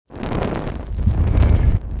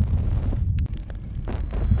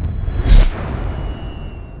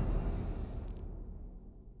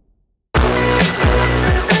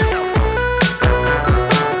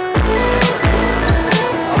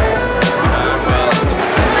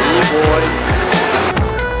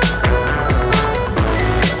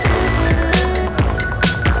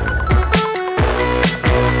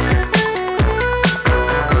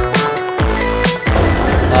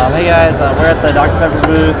we're at the Dr. Pepper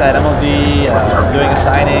booth at MLG doing a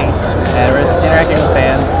signing, and we're just interacting with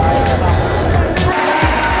fans.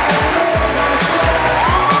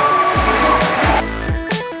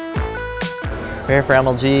 We're here for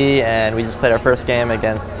MLG, and we just played our first game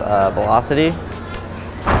against Velocity.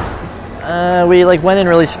 We went in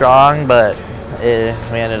really strong, but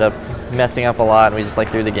we ended up messing up a lot, and we just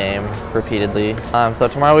threw the game repeatedly. So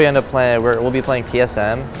tomorrow we end up playing. We'll be playing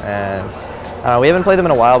TSM, and we haven't played them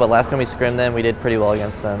in a while. But last time we scrimmed them, we did pretty well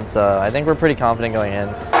against them. So I think we're pretty confident going in.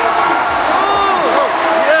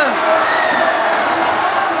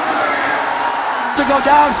 To go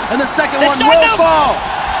down, and the second one will fall.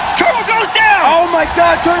 Turtle goes down! Oh my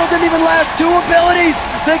God, Turtle didn't even last 2 abilities.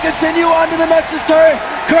 They continue on to the Nexus turret.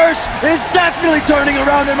 Curse is definitely turning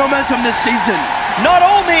around their momentum this season. Not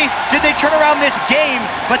only did they turn around this game,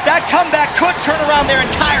 but that comeback could turn around their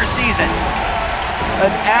entire season.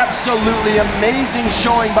 An absolutely amazing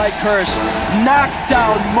showing by Curse. Knocked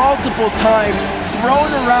down multiple times,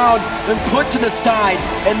 thrown around, and put to the side,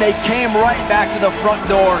 and they came right back to the front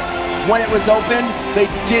door. When it was open, they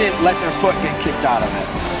didn't let their foot get kicked out of it.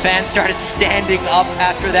 Fans started standing up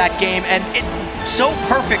after that game, and it's so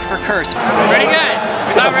perfect for Curse. Pretty good.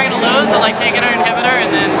 We thought we were going to lose to taking our inhibitor, and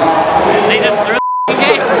then they just threw the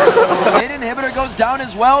game. Mid inhibitor goes down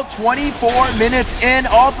as well. 24 minutes in.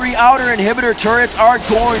 All 3 outer inhibitor turrets are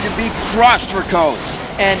going to be crushed for Coast.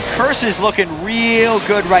 And Curse is looking real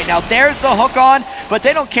good right now. There's the hook on, but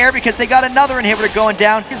they don't care because they got another inhibitor going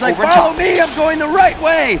down. He's like, follow me, I'm going the right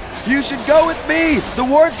way. You should go with me. The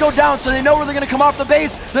wards go down so they know where they're going to come off the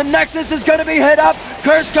base. The Nexus is going to be hit up.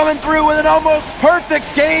 Curse coming through with an almost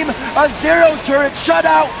perfect game. A 0 turret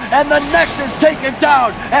shutout, and the Nexus taken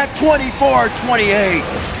down at 24-28.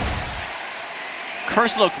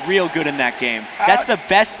 Curse looked real good in that game. That's the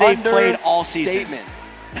best they've played all season.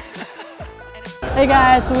 Hey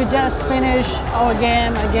guys, we just finished our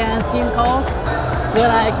game against Team Coast. They're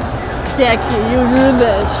like, Jackie, you ruined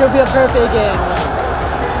it. It should be a perfect game.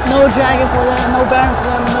 No dragon for them, no baron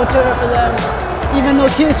for them, no turret for them, even no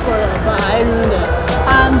kills for them, but I ruined it.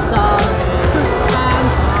 I'm sorry. I'm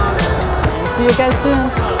sorry. See you guys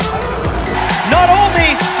soon. Not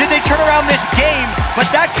only did they turn around this game,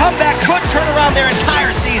 but that comeback could turn around their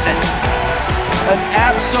entire season. An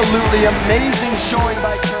absolutely amazing showing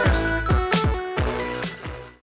by Curse.